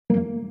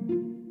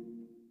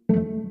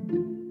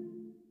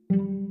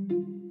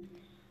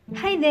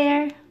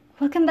there!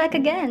 Welcome back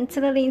again to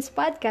Lalane's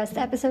podcast,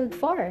 episode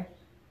 4.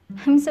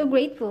 I'm so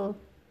grateful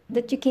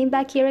that you came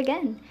back here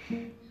again.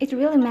 It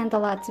really meant a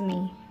lot to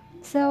me.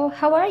 So,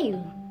 how are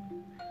you?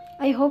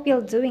 I hope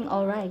you're doing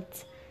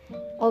alright.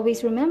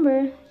 Always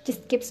remember,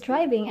 just keep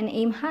striving and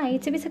aim high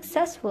to be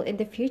successful in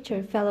the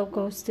future, fellow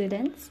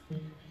co-students.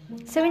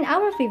 So, in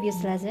our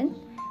previous lesson,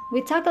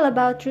 we tackled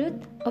about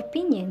truth,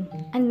 opinion,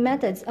 and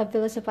methods of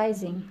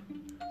philosophizing.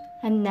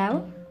 And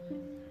now,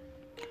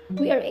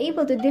 we are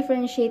able to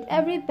differentiate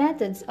every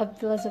methods of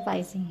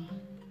philosophizing.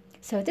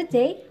 So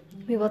today,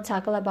 we will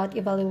tackle about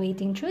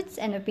evaluating truths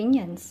and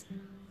opinions.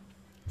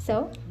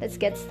 So, let's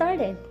get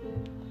started.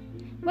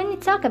 When we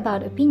talk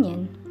about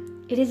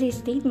opinion, it is a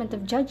statement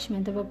of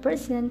judgment of a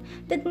person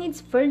that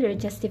needs further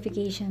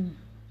justification.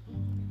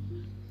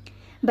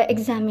 By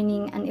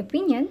examining an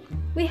opinion,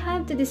 we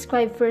have to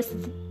describe first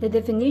the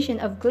definition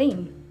of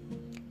claim.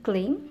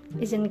 Claim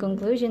is in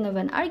conclusion of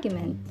an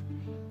argument.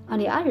 On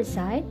the other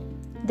side,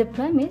 the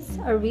premise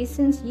are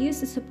reasons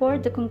used to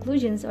support the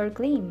conclusions or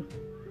claim.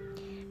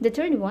 The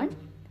third one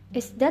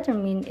is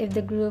determine if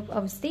the group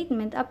of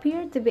statements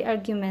appear to be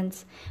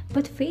arguments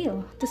but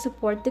fail to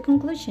support the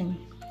conclusion,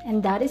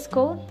 and that is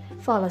called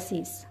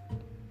fallacies.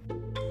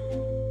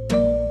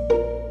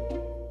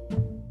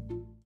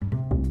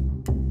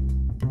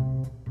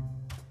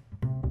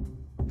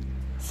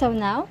 So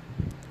now,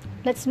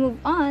 let's move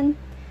on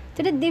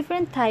to the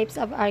different types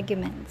of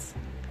arguments.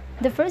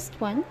 The first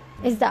one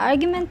is the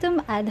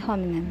argumentum ad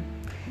hominem.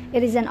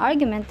 It is an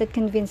argument that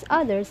convinces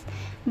others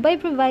by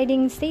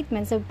providing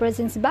statements of a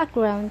person's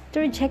background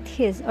to reject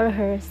his or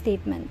her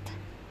statement.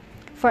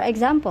 For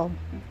example,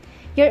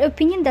 your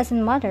opinion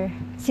doesn't matter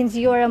since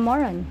you are a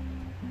moron.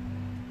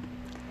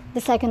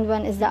 The second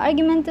one is the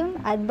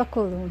argumentum ad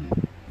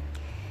baculum.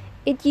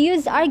 It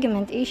uses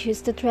argument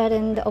issues to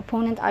threaten the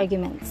opponent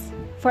arguments.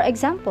 For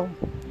example,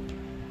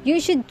 you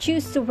should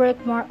choose to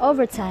work more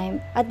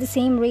overtime at the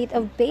same rate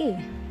of pay.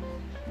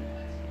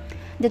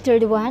 The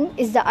third one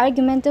is the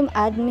argumentum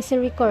ad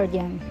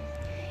misericordiam.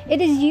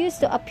 It is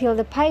used to appeal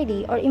the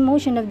piety or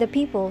emotion of the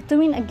people to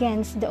win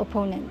against the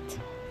opponent.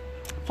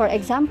 For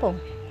example,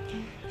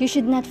 you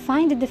should not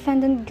find the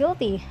defendant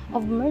guilty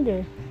of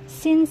murder,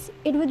 since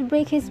it would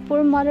break his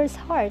poor mother's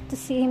heart to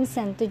see him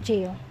sent to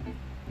jail.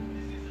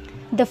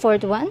 The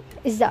fourth one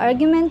is the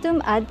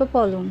argumentum ad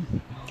populum.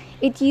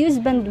 It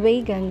used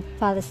bandwagon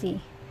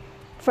fallacy.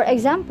 For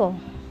example,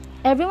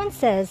 everyone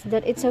says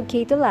that it's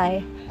okay to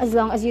lie as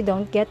long as you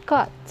don't get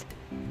caught.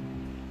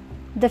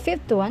 The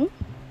fifth one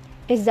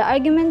is the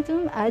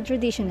argumentum ad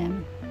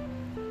traditionem.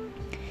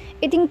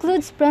 It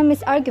includes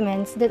premise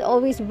arguments that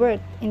always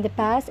worked in the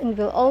past and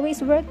will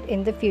always work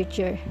in the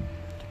future.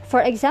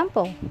 For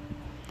example,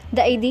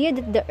 the idea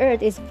that the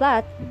earth is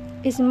flat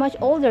is much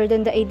older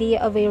than the idea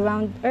of a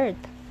round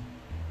earth.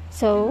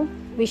 So,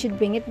 we should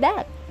bring it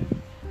back.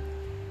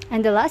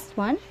 And the last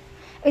one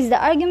is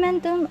the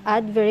argumentum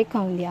ad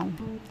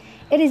verecundiam.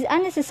 It is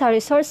unnecessary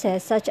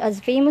sources such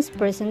as famous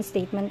person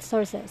statement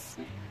sources.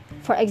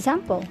 For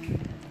example,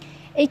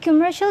 a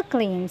commercial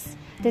claims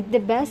that the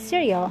best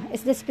cereal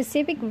is the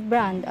specific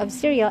brand of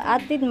cereal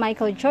athlete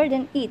Michael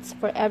Jordan eats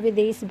for every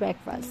day's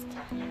breakfast.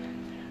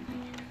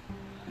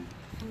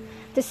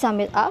 To sum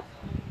it up,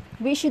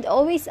 we should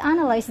always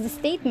analyze the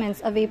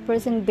statements of a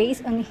person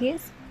based on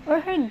his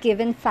or her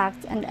given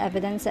facts and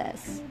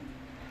evidences.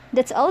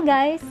 That's all,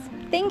 guys.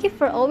 Thank you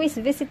for always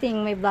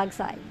visiting my blog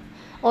site.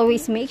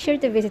 Always make sure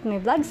to visit my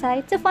blog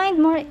site to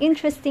find more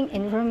interesting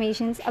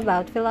information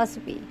about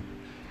philosophy.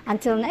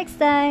 Until next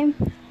time,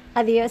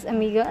 adios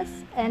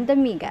amigos and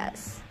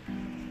amigas.